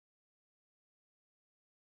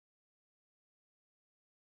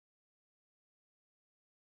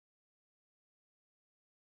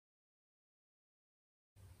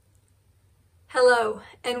Hello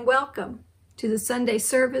and welcome to the Sunday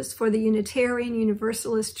service for the Unitarian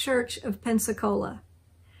Universalist Church of Pensacola.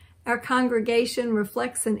 Our congregation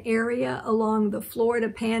reflects an area along the Florida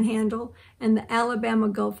Panhandle and the Alabama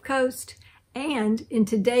Gulf Coast, and in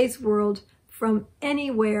today's world, from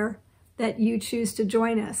anywhere that you choose to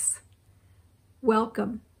join us.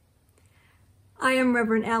 Welcome. I am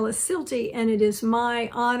Reverend Alice Syltie, and it is my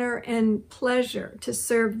honor and pleasure to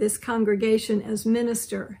serve this congregation as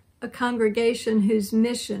minister, a congregation whose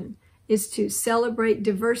mission is to celebrate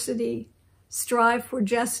diversity, strive for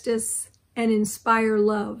justice, and inspire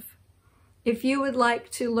love. If you would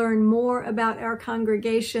like to learn more about our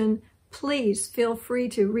congregation, please feel free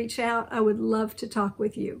to reach out. I would love to talk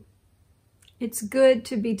with you. It's good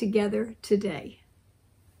to be together today.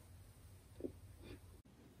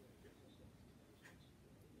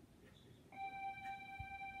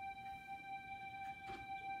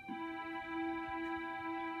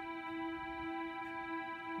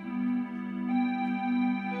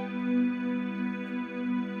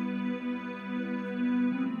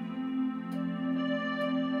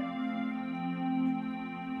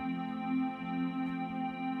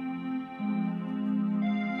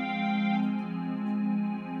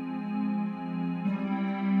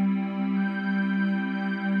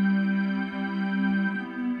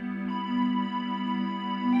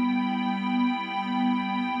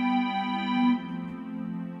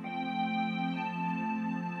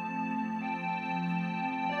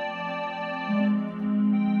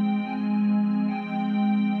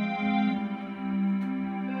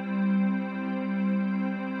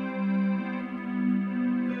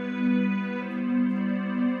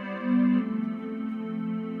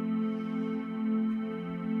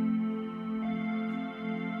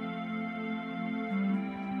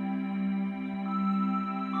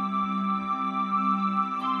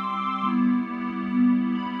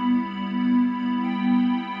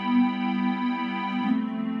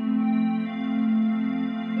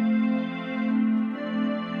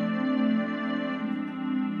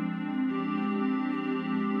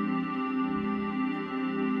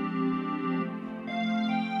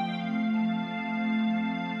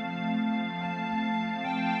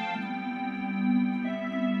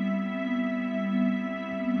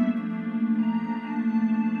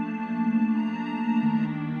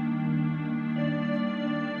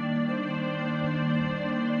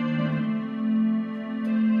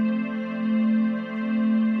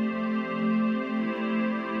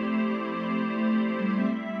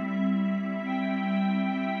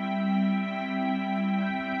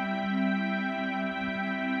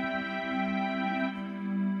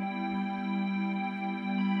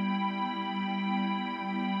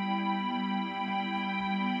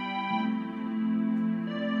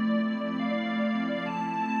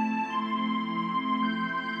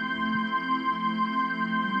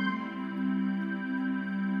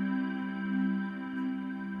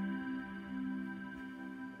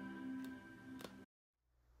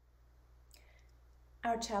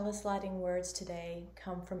 Our chalice lighting words today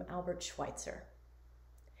come from Albert Schweitzer.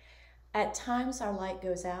 At times our light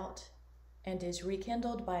goes out and is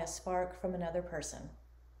rekindled by a spark from another person.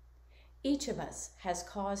 Each of us has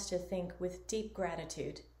cause to think with deep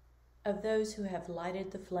gratitude of those who have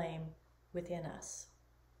lighted the flame within us.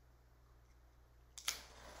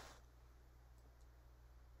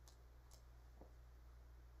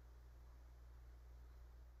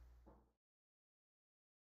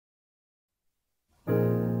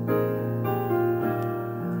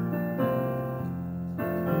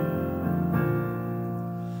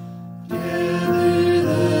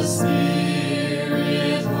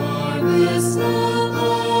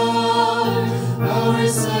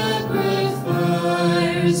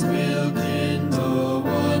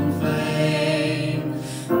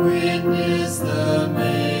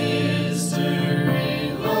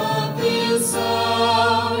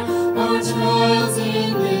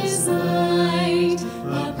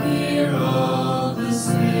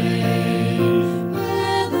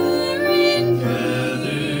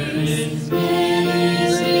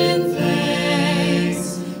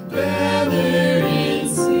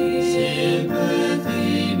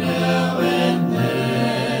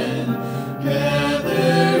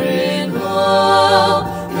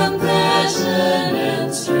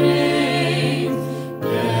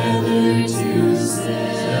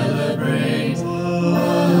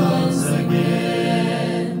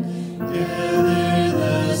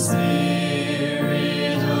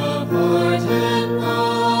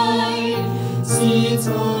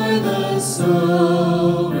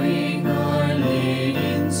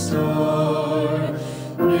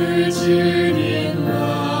 Nurtured in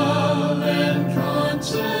love and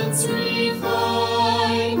conscience refined.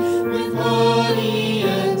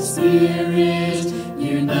 Spirit,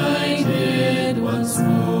 united once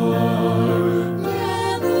more.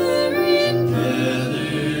 Gather in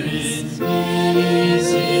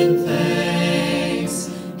peace, in thanks,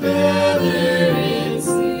 gather in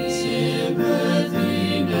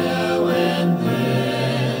sympathy now and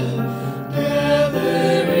then,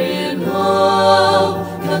 gather in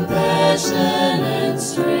hope, compassion and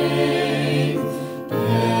strength,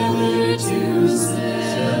 gather to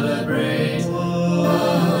celebrate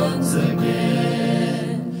once again.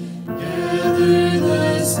 Gather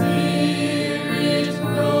the Spirit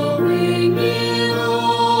growing in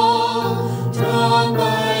all, drawn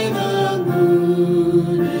by the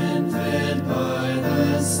moon and fed by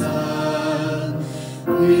the sun,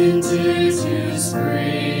 winter to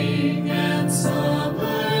spring and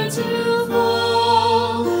summer to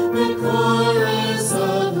fall, the chorus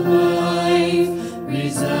of life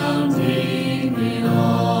resounding in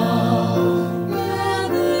all.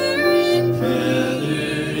 Gather in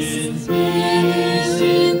peace,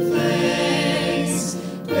 in thanks,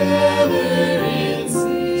 gather in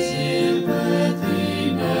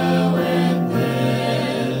sympathy now and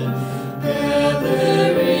then,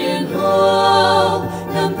 gather in hope,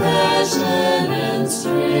 compassion and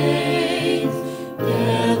strength,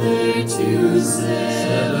 gather to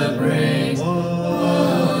celebrate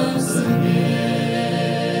once again.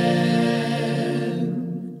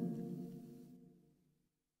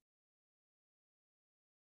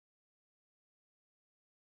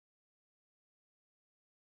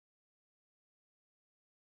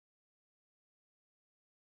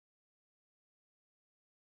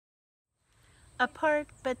 Apart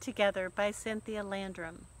but Together by Cynthia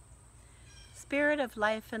Landrum. Spirit of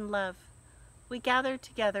life and love, we gather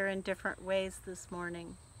together in different ways this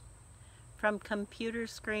morning. From computer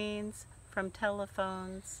screens, from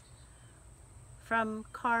telephones, from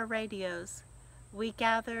car radios, we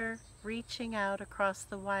gather reaching out across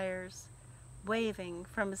the wires, waving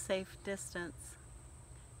from a safe distance,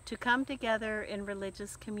 to come together in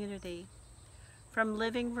religious community, from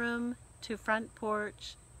living room to front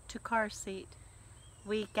porch to car seat.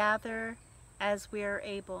 We gather as we are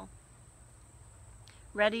able,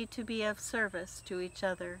 ready to be of service to each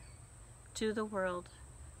other, to the world,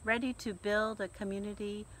 ready to build a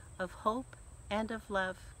community of hope and of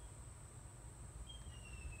love.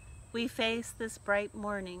 We face this bright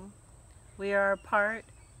morning. We are apart,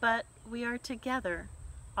 but we are together,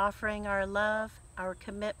 offering our love, our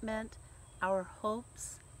commitment, our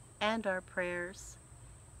hopes, and our prayers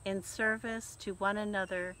in service to one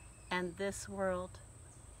another and this world.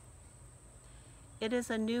 It is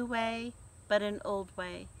a new way, but an old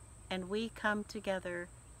way, and we come together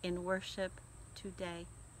in worship today.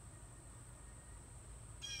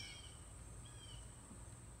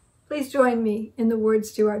 Please join me in the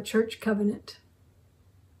words to our church covenant.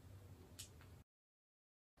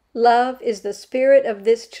 Love is the spirit of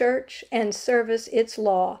this church, and service its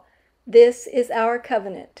law. This is our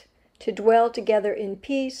covenant, to dwell together in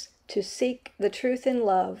peace, to seek the truth in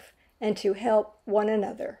love, and to help one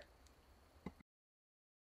another.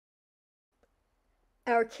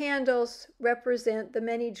 Our candles represent the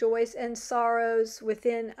many joys and sorrows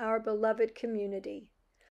within our beloved community.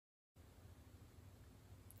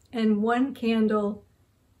 And one candle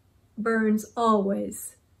burns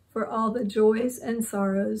always for all the joys and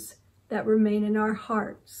sorrows that remain in our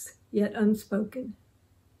hearts, yet unspoken.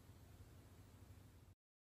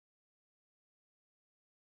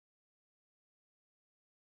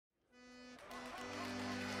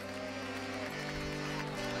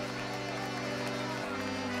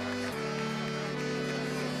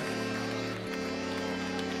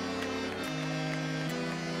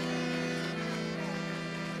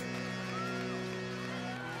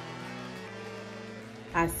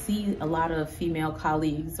 I see a lot of female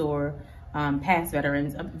colleagues or past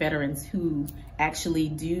veterans who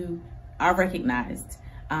actually are recognized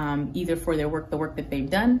either for their work, the work that they've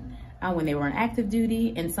done when they were on active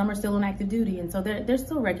duty, and some are still on active duty, and so they're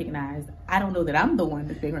still recognized. I don't know that I'm the one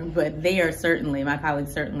that's being, but they are certainly, my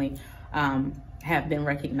colleagues certainly have been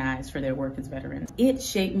recognized for their work as veterans. It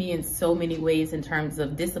shaped me in so many ways in terms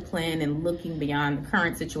of discipline and looking beyond the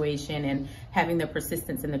current situation and having the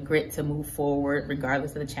persistence and the grit to move forward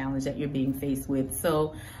regardless of the challenge that you're being faced with.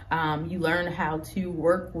 So you learn how to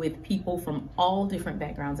work with people from all different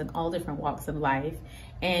backgrounds and all different walks of life,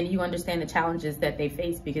 and you understand the challenges that they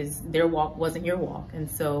face because their walk wasn't your walk. And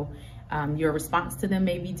so your response to them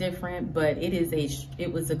may be different, but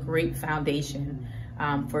it was a great foundation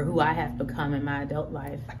for who I have become in my adult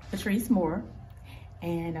life. Patrice Moore,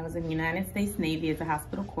 and I was in the United States Navy as a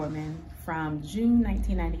hospital corpsman from June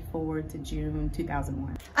 1994 to June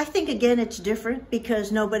 2001. I think, again, it's different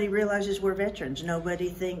because nobody realizes we're veterans. Nobody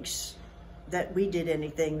thinks that we did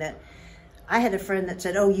anything. That I had a friend that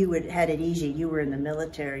said, oh, you had it easy. You were in the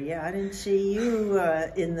military. Yeah, I didn't see you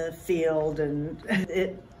in the field. And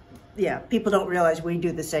yeah, people don't realize we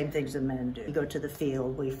do the same things that men do. We go to the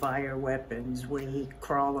field, we fire weapons, we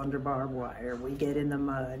crawl under barbed wire, we get in the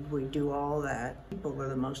mud, we do all that. People are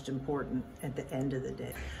the most important at the end of the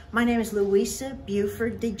day. My name is Louisa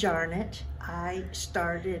Buford DeJarnett. I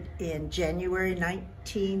started in January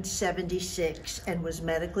 1976 and was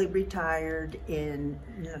medically retired in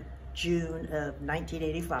June of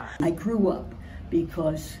 1985. I grew up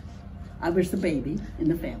because I was the baby in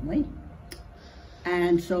the family.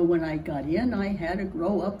 And so when I got in, I had to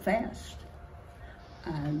grow up fast.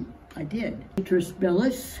 And I did. Beatrice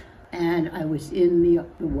Billis, and I was in the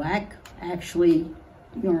WAC, actually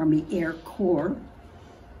the Army Air Corps,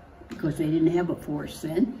 because they didn't have a force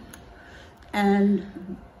then. And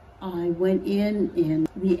I went in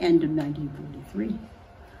the end of 1943.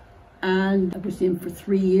 And I was in for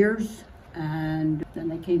 3 years, and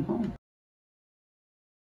then I came home.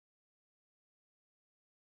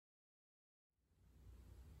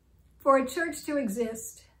 For a church to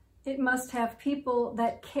exist, it must have people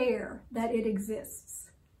that care that it exists.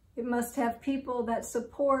 It must have people that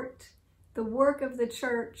support the work of the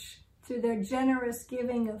church through their generous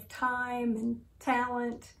giving of time and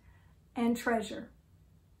talent and treasure.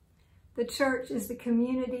 The church is the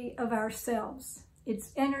community of ourselves.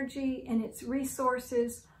 Its energy and its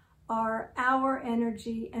resources are our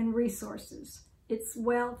energy and resources. Its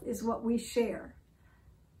wealth is what we share.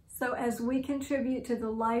 So as we contribute to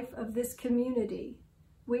the life of this community,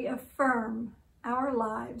 we affirm our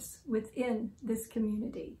lives within this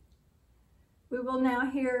community. We will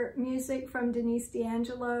now hear music from Denise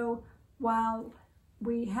D'Angelo while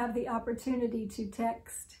we have the opportunity to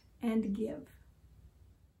text and give.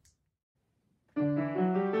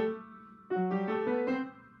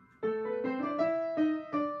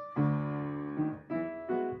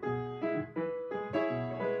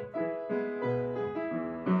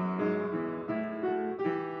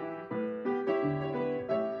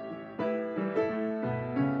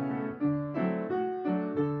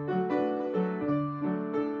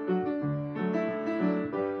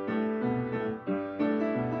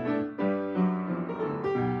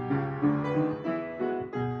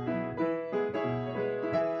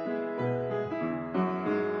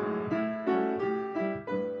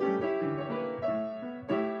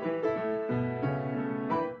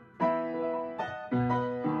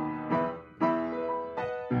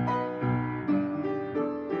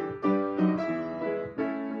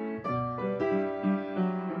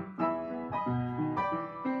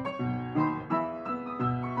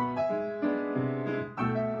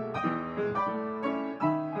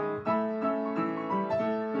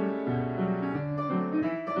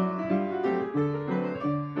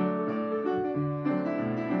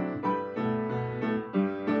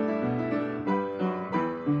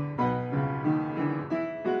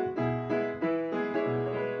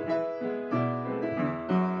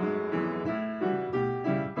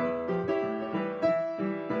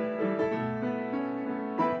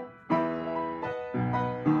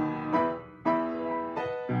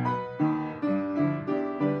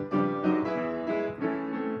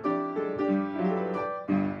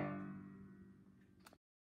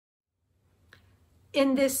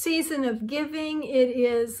 In this season of giving, it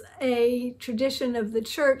is a tradition of the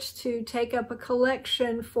church to take up a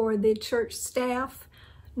collection for the church staff,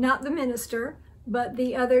 not the minister, but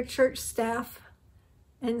the other church staff.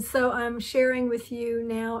 And so I'm sharing with you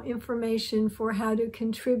now information for how to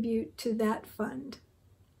contribute to that fund.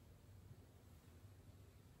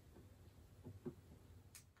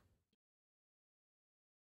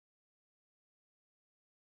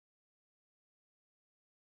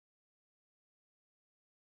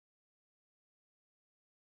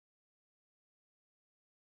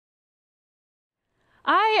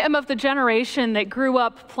 I am of the generation that grew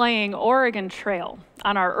up playing Oregon Trail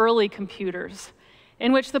on our early computers,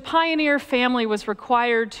 in which the pioneer family was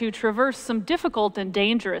required to traverse some difficult and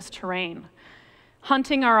dangerous terrain,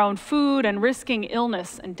 hunting our own food and risking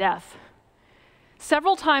illness and death.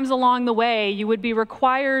 Several times along the way, you would be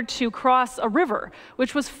required to cross a river,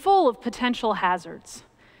 which was full of potential hazards: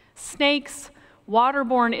 snakes,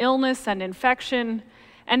 waterborne illness and infection,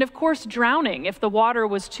 and of course drowning if the water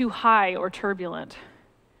was too high or turbulent.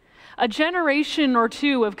 A generation or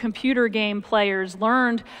two of computer game players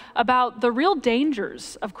learned about the real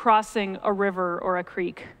dangers of crossing a river or a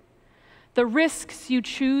creek, the risks you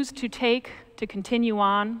choose to take to continue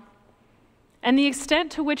on, and the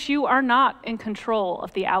extent to which you are not in control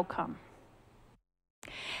of the outcome.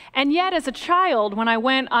 And yet, as a child, when I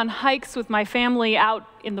went on hikes with my family out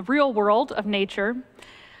in the real world of nature,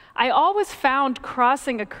 I always found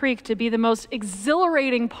crossing a creek to be the most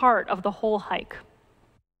exhilarating part of the whole hike.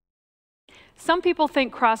 Some people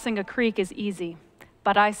think crossing a creek is easy,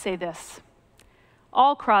 but I say this: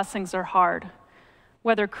 all crossings are hard,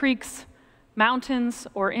 whether creeks, mountains,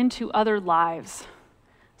 or into other lives,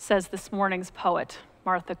 says this morning's poet,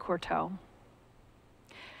 Martha Courteau.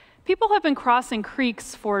 People have been crossing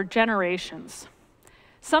creeks for generations,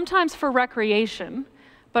 sometimes for recreation,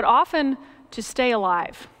 but often to stay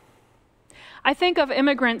alive. I think of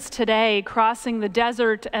immigrants today crossing the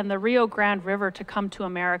desert and the Rio Grande River to come to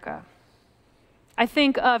America. I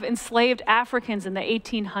think of enslaved Africans in the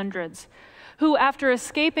 1800s who, after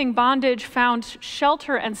escaping bondage, found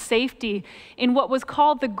shelter and safety in what was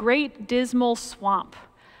called the Great Dismal Swamp,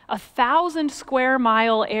 a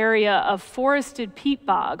 1,000-square-mile area of forested peat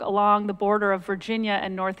bog along the border of Virginia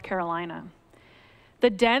and North Carolina.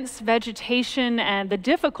 The dense vegetation and the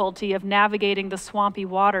difficulty of navigating the swampy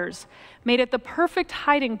waters made it the perfect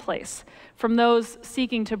hiding place from those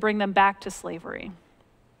seeking to bring them back to slavery.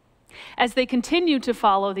 As they continued to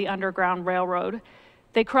follow the Underground Railroad,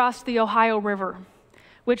 they crossed the Ohio River,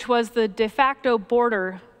 which was the de facto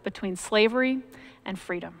border between slavery and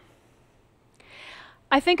freedom.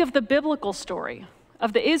 I think of the biblical story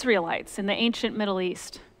of the Israelites in the ancient Middle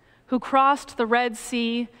East, who crossed the Red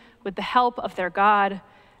Sea with the help of their God,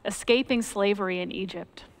 escaping slavery in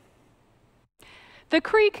Egypt. The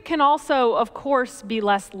creek can also, of course, be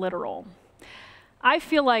less literal. I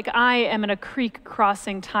feel like I am in a creek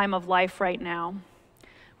crossing time of life right now,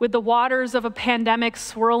 with the waters of a pandemic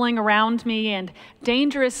swirling around me and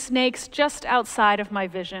dangerous snakes just outside of my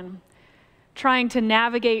vision, trying to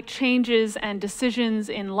navigate changes and decisions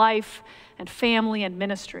in life and family and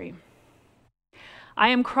ministry. I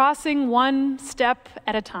am crossing one step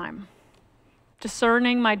at a time,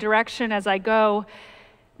 discerning my direction as I go,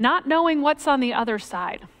 not knowing what's on the other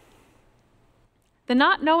side. The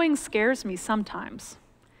not knowing scares me sometimes,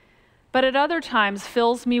 but at other times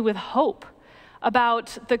fills me with hope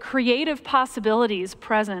about the creative possibilities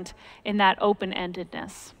present in that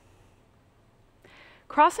open-endedness.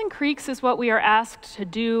 Crossing creeks is what we are asked to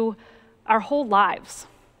do our whole lives,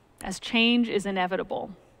 as change is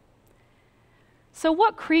inevitable. So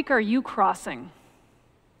what creek are you crossing,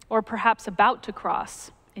 or perhaps about to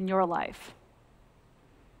cross in your life?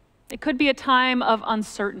 It could be a time of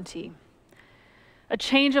uncertainty, a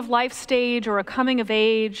change of life stage or a coming of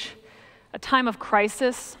age, a time of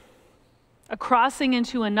crisis, a crossing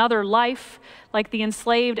into another life like the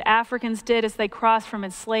enslaved Africans did as they crossed from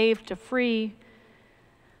enslaved to free,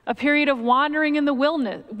 a period of wandering in the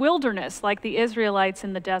wilderness like the Israelites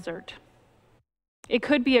in the desert. It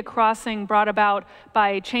could be a crossing brought about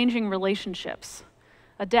by changing relationships,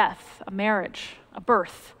 a death, a marriage, a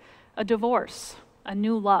birth, a divorce, a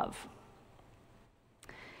new love.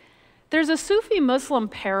 There's a Sufi Muslim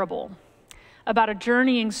parable about a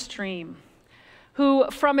journeying stream who,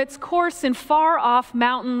 from its course in far-off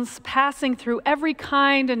mountains, passing through every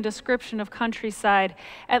kind and description of countryside,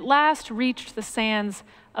 at last reached the sands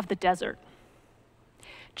of the desert.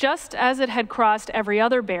 Just as it had crossed every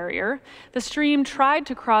other barrier, the stream tried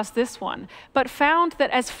to cross this one, but found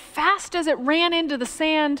that as fast as it ran into the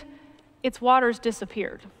sand, its waters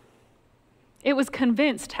disappeared. It was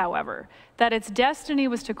convinced, however, that its destiny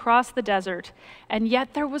was to cross the desert, and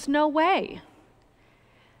yet there was no way.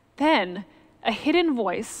 Then, a hidden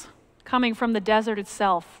voice, coming from the desert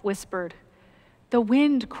itself, whispered, "The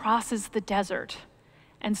wind crosses the desert,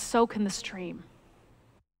 and so can the stream."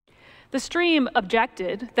 The stream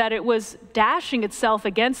objected that it was dashing itself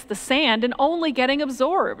against the sand and only getting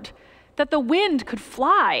absorbed, that the wind could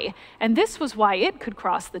fly, and this was why it could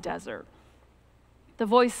cross the desert. The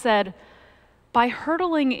voice said, "By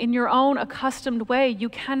hurtling in your own accustomed way, you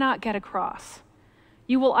cannot get across.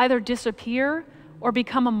 You will either disappear or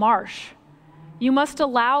become a marsh. You must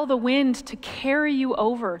allow the wind to carry you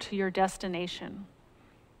over to your destination."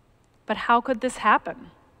 But how could this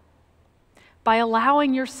happen? By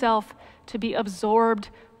allowing yourself to be absorbed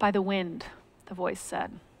by the wind, the voice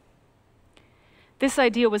said. This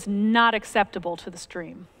idea was not acceptable to the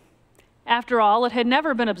stream. After all, it had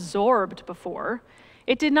never been absorbed before.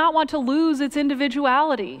 It did not want to lose its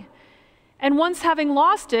individuality. And once having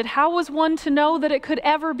lost it, how was one to know that it could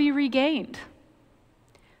ever be regained?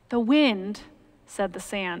 The wind, said the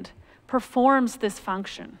sand, performs this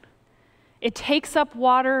function. It takes up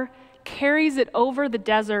water, carries it over the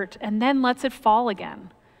desert, and then lets it fall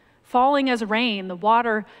again, Falling as rain, the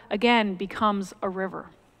water again becomes a river.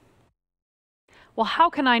 "Well, how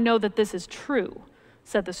can I know that this is true?"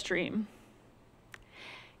 said the stream.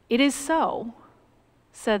 "It is so,"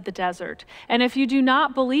 said the desert, "and if you do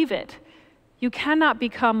not believe it, you cannot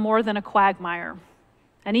become more than a quagmire,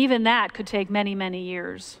 and even that could take many, many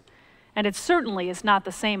years, and it certainly is not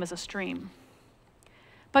the same as a stream.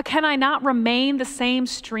 But can I not remain the same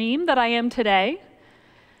stream that I am today?"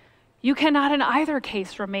 "You cannot in either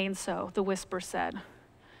case remain so," the whisper said.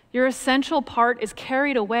 "Your essential part is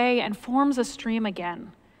carried away and forms a stream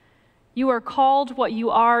again. You are called what you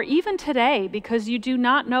are even today because you do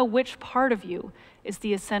not know which part of you is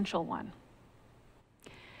the essential one."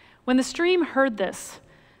 When the stream heard this,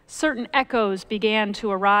 certain echoes began to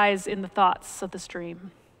arise in the thoughts of the stream.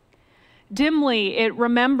 Dimly, it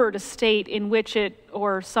remembered a state in which it,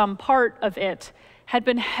 or some part of it, had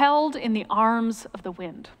been held in the arms of the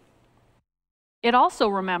wind. It also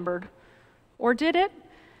remembered, or did it,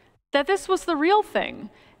 that this was the real thing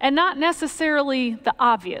and not necessarily the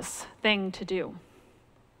obvious thing to do.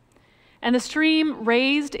 And the stream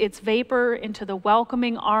raised its vapor into the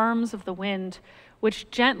welcoming arms of the wind, which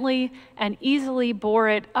gently and easily bore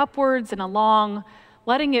it upwards and along,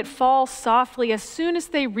 letting it fall softly as soon as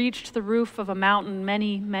they reached the roof of a mountain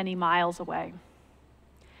many, many miles away.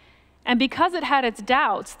 And because it had its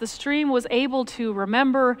doubts, the stream was able to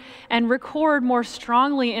remember and record more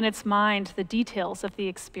strongly in its mind the details of the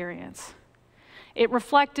experience. It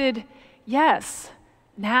reflected, "Yes,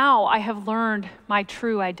 now I have learned my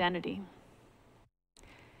true identity."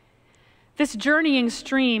 This journeying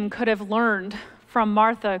stream could have learned from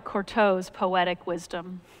Martha Courteau's poetic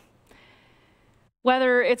wisdom.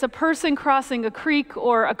 Whether it's a person crossing a creek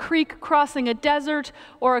crossing a desert,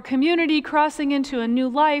 or a community crossing into a new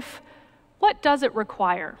life, what does it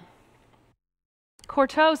require?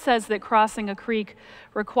 Courteau says that crossing a creek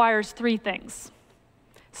requires 3 things: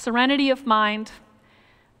 serenity of mind,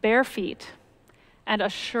 bare feet, and a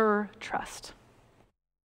sure trust.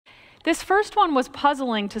 This first one was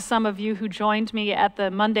puzzling to some of you who joined me at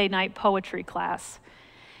the Monday night poetry class.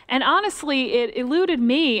 And honestly, it eluded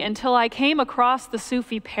me until I came across the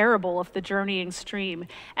Sufi parable of the journeying stream,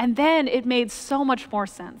 and then it made so much more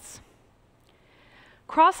sense.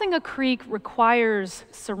 Crossing a creek requires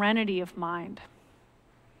serenity of mind.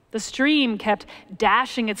 The stream kept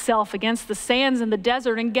dashing itself against the sands in the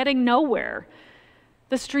desert and getting nowhere.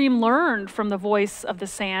 The stream learned from the voice of the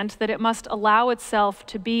sand that it must allow itself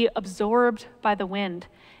to be absorbed by the wind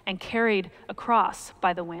and carried across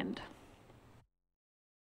by the wind.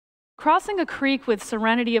 Crossing a creek with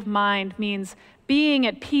serenity of mind means being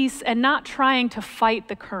at peace and not trying to fight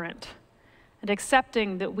the current, and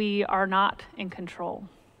accepting that we are not in control.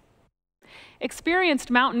 Experienced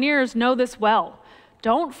mountaineers know this well.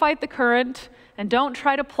 Don't fight the current and don't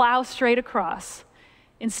try to plow straight across.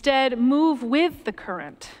 Instead, move with the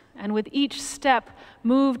current, and with each step,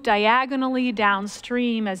 move diagonally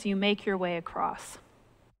downstream as you make your way across.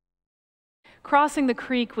 Crossing the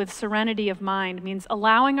creek with serenity of mind means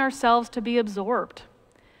allowing ourselves to be absorbed,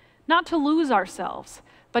 not to lose ourselves,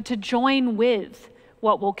 but to join with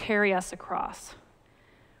what will carry us across.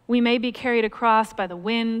 We may be carried across by the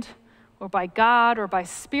wind, or by God, or by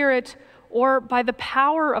spirit, or by the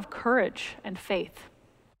power of courage and faith.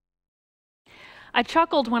 I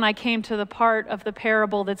chuckled when I came to the part of the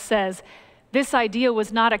parable that says, "This idea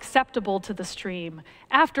was not acceptable to the stream.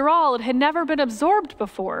 After all, it had never been absorbed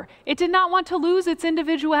before. It did not want to lose its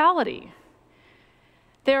individuality."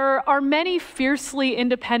 There are many fiercely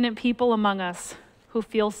independent people among us who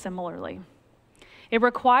feel similarly. It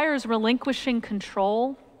requires relinquishing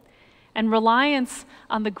control and reliance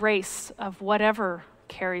on the grace of whatever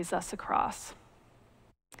carries us across.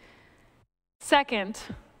 Second,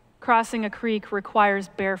 crossing a creek requires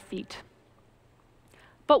bare feet.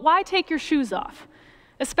 But why take your shoes off?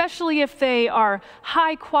 Especially if they are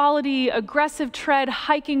high-quality, aggressive tread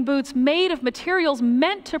hiking boots made of materials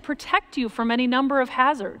meant to protect you from any number of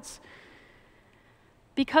hazards.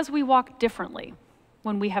 Because we walk differently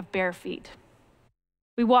when we have bare feet.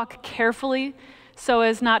 We walk carefully so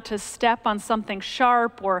as not to step on something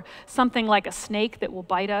sharp or something like a snake that will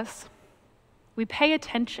bite us. We pay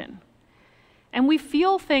attention, and we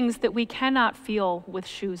feel things that we cannot feel with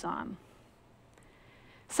shoes on.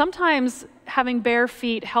 Sometimes having bare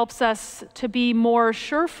feet helps us to be more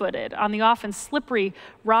sure-footed on the often slippery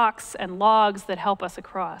rocks and logs that help us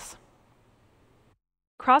across.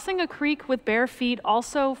 Crossing a creek with bare feet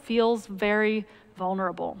also feels very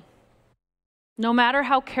vulnerable. No matter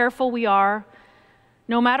how careful we are,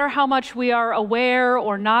 no matter how much we are aware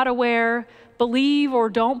or not aware, believe or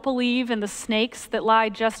don't believe in the snakes that lie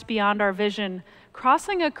just beyond our vision,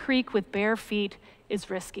 crossing a creek with bare feet is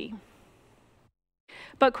risky.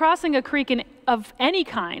 But crossing a creek of any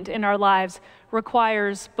kind in our lives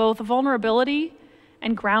requires both vulnerability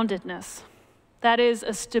and groundedness. That is,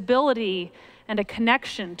 a stability and a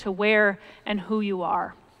connection to where and who you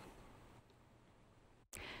are.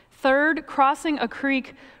 Third, crossing a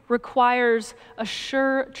creek requires a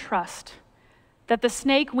sure trust that the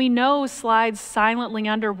snake we know slides silently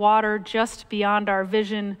underwater just beyond our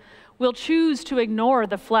vision will choose to ignore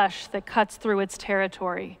the flesh that cuts through its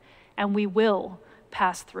territory, and we will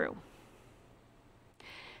pass through.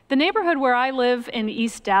 The neighborhood where I live in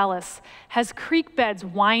East Dallas has creek beds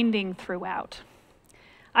winding throughout.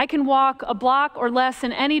 I can walk a block or less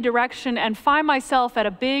in any direction and find myself at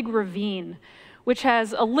a big ravine, which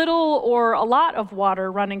has a little or a lot of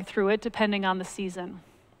water running through it, depending on the season.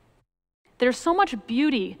 There's so much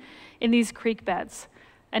beauty in these creek beds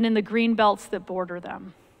and in the green belts that border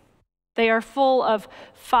them. They are full of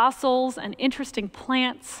fossils and interesting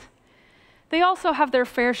plants. They also have their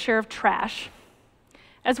fair share of trash,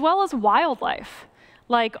 as well as wildlife,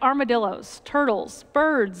 like armadillos, turtles,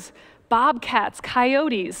 birds, bobcats,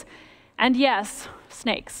 coyotes, and yes,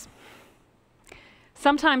 snakes.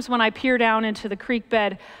 Sometimes when I peer down into the creek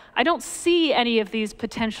bed, I don't see any of these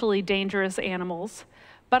potentially dangerous animals,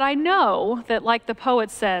 but I know that, like the poet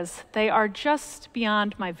says, they are just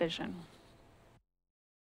beyond my vision.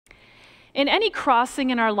 In any crossing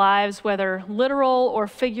in our lives, whether literal or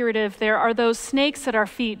figurative, there are those snakes at our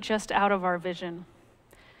feet just out of our vision.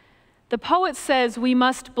 The poet says we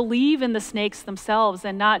must believe in the snakes themselves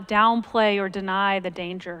and not downplay or deny the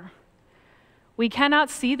danger. We cannot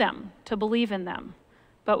see them to believe in them,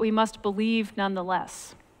 but we must believe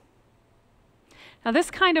nonetheless. Now,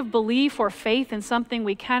 this kind of belief or faith in something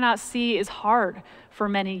we cannot see is hard for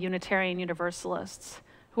many Unitarian Universalists,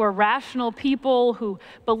 who are rational people, who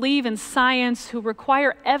believe in science, who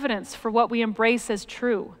require evidence for what we embrace as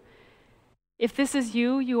true. If this is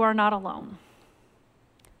you, you are not alone.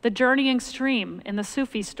 The journeying stream in the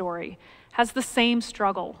Sufi story has the same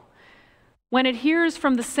struggle. When it hears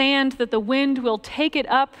from the sand that the wind will take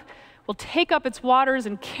up its waters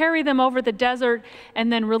and carry them over the desert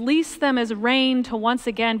and then release them as rain to once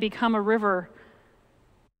again become a river,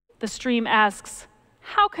 the stream asks,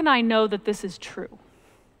 how can I know that this is true?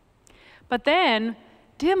 But then,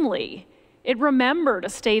 dimly, it remembered a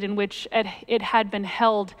state in which it had been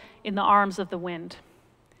held in the arms of the wind,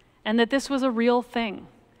 and that this was a real thing,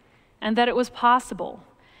 and that it was possible,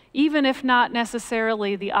 even if not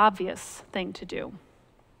necessarily the obvious thing to do.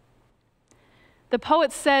 The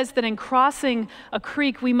poet says that in crossing a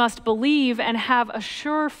creek, we must believe and have a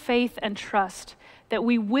sure faith and trust that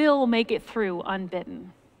we will make it through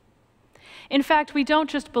unbidden. In fact, we don't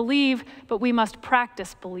just believe, but we must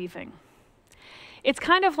practice believing. It's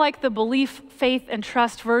kind of like the belief, faith, and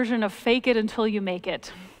trust version of fake it until you make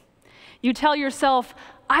it. You tell yourself,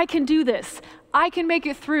 I can do this. I can make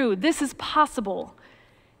it through. This is possible.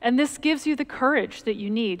 And this gives you the courage that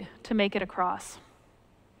you need to make it across.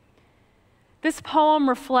 This poem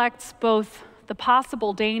reflects both the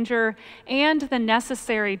possible danger and the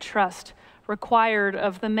necessary trust required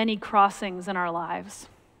of the many crossings in our lives.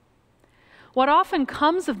 What often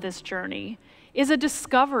comes of this journey is a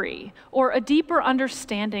discovery or a deeper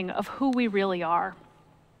understanding of who we really are.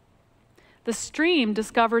 The stream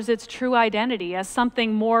discovers its true identity as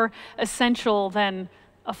something more essential than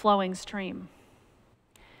a flowing stream.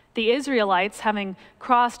 The Israelites, having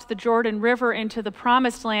crossed the Jordan River into the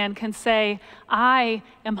Promised Land, can say, I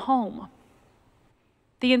am home.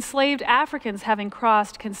 The enslaved Africans, having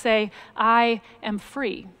crossed, can say, I am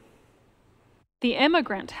free. The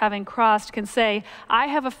immigrant, having crossed, can say, I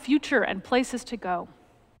have a future and places to go.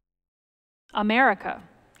 America,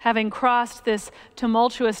 having crossed this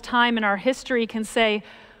tumultuous time in our history, can say,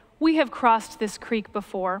 we have crossed this creek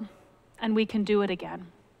before, and we can do it again.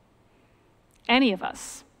 Any of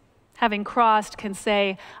us, having crossed, can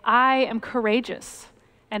say, I am courageous,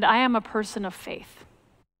 and I am a person of faith.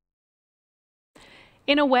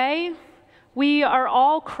 In a way, we are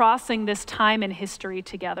all crossing this time in history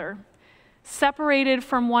together, separated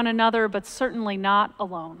from one another, but certainly not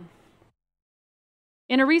alone.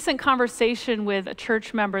 In a recent conversation with a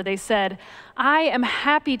church member, they said, I am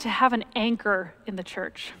happy to have an anchor in the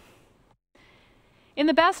church. In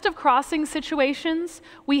the best of crossing situations,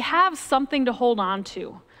 we have something to hold on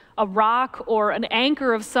to, a rock or an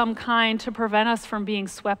anchor of some kind to prevent us from being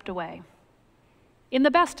swept away. In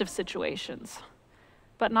the best of situations,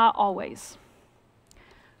 but not always.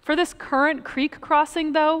 For this current creek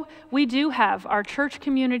crossing, though, we do have our church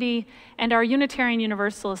community and our Unitarian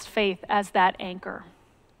Universalist faith as that anchor.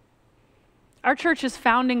 Our church's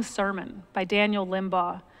founding sermon by Daniel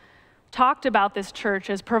Limbaugh talked about this church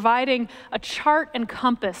as providing a chart and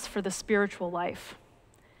compass for the spiritual life.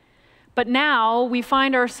 But now we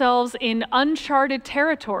find ourselves in uncharted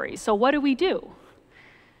territory, so what do?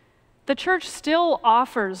 The church still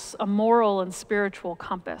offers a moral and spiritual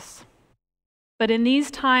compass. But in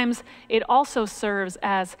these times, it also serves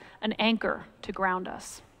as an anchor to ground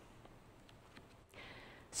us.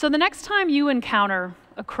 So the next time you encounter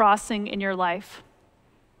a crossing in your life,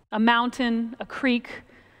 a mountain, a creek,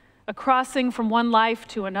 a crossing from one life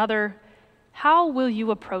to another, how will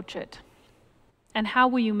you approach it? And how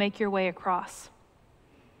will you make your way across?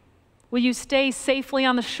 Will you stay safely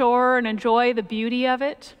on the shore and enjoy the beauty of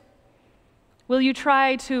it? Will you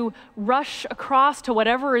try to rush across to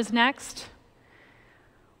whatever is next?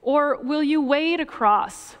 Or will you wade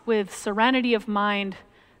across with serenity of mind,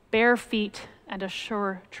 bare feet, and a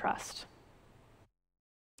sure trust?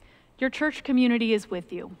 Your church community is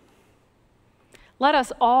with you. Let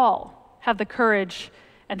us all have the courage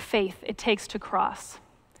and faith it takes to cross,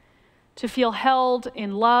 to feel held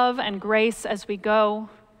in love and grace as we go,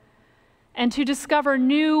 and to discover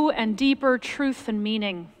new and deeper truth and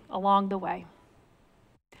meaning along the way.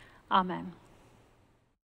 Amen.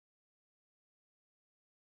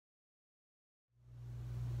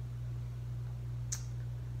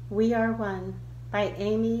 We Are One by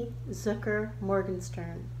Amy Zucker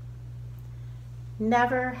Morgenstern.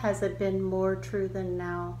 Never has it been more true than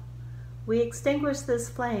now. We extinguish this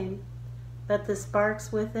flame, but the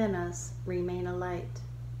sparks within us remain alight.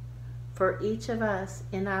 For each of us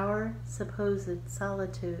in our supposed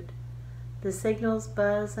solitude, the signals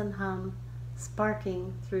buzz and hum,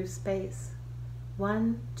 sparking through space,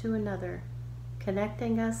 one to another,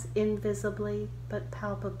 connecting us invisibly but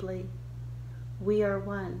palpably. We are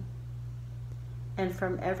one, and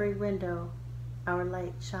from every window our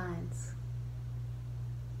light shines.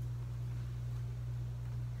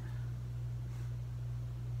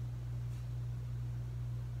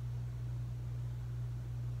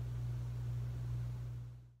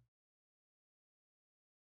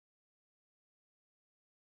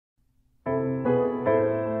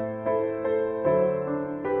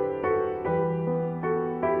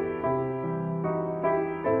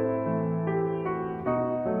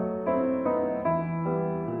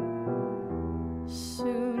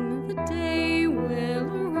 Soon the day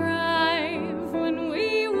will arrive when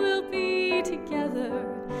we will be together,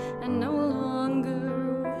 and no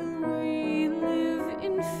longer will we live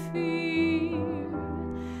in fear.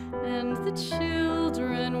 And the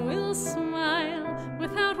children will smile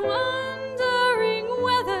without wondering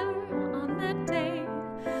whether on that day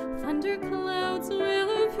thunderclouds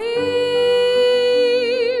will appear.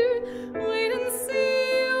 Wait and see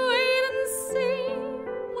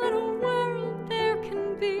what a world there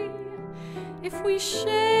can be if we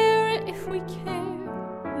share, if we care,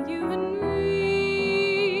 you and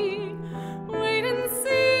me. Wait and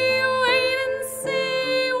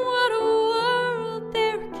see what a world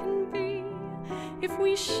there can be if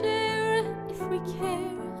we share, if we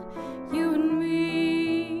care, you and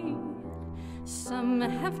me. Some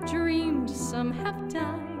have dreamed, some have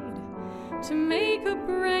died to make a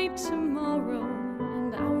bright tomorrow,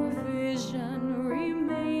 and our vision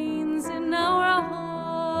remains in our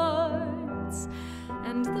hearts.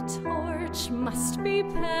 And the torch must be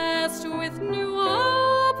passed with new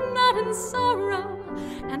hope, not in sorrow,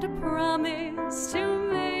 and a promise to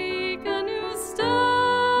make a new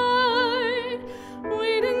start.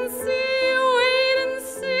 Wait and see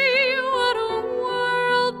what a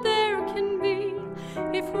world there can be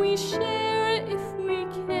if we share, if we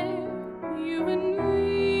care, you and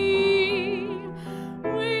me.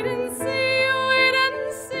 Wait and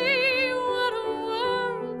see what a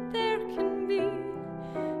world there can be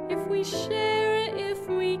if we share, if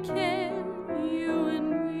we care,